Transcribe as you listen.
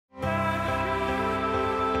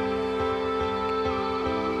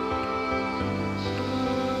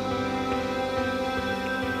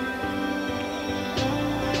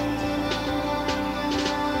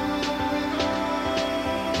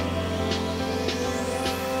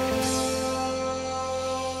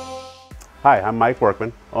Hi, I'm Mike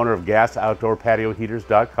Workman, owner of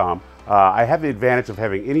GasOutdoorPatioHeaters.com. I have the advantage of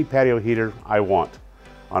having any patio heater I want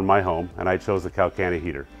on my home, and I chose the Calcana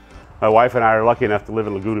heater. My wife and I are lucky enough to live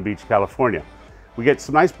in Laguna Beach, California. We get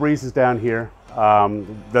some nice breezes down here.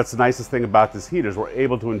 That's the nicest thing about this heater is we're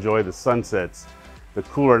able to enjoy the sunsets, the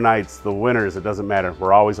cooler nights, the winters, it doesn't matter.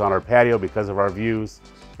 We're always on our patio because of our views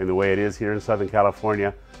and the way it is here in Southern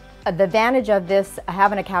California. The advantage of this,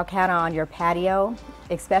 having a Calcana on your patio,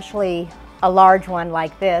 especially a large one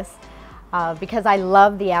like this, because I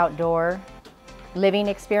love the outdoor living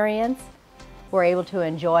experience, we're able to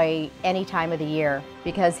enjoy any time of the year.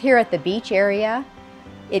 Because here at the beach area,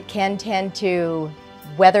 it can tend to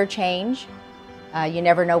weather change. You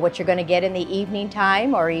never know what you're going to get in the evening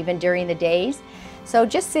time or even during the days. So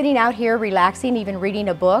just sitting out here relaxing, even reading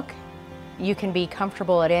a book, you can be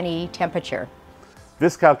comfortable at any temperature.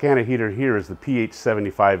 This Calcana heater here is the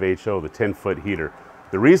PH75HO, the 10-foot heater.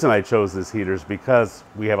 The reason I chose this heater is because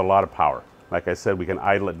we have a lot of power. Like I said, we can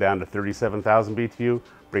idle it down to 37,000 BTU,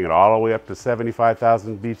 bring it all the way up to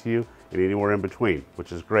 75,000 BTU, and anywhere in between,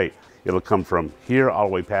 which is great. It'll come from here all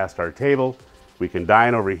the way past our table. We can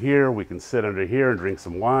dine over here, we can sit under here and drink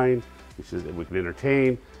some wine, we can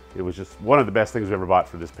entertain. It was just one of the best things we ever bought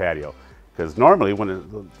for this patio. Because normally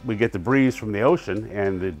when we get the breeze from the ocean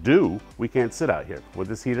and the dew, we can't sit out here. With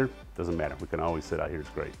this heater, doesn't matter. We can always sit out here, it's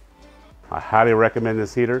great. I highly recommend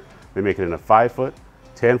this heater. They make it in a 5-foot,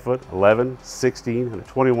 10-foot, 11, 16, and a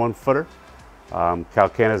 21-footer.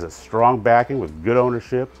 Calcana has a strong backing with good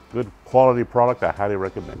ownership, good quality product. I highly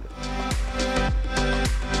recommend it.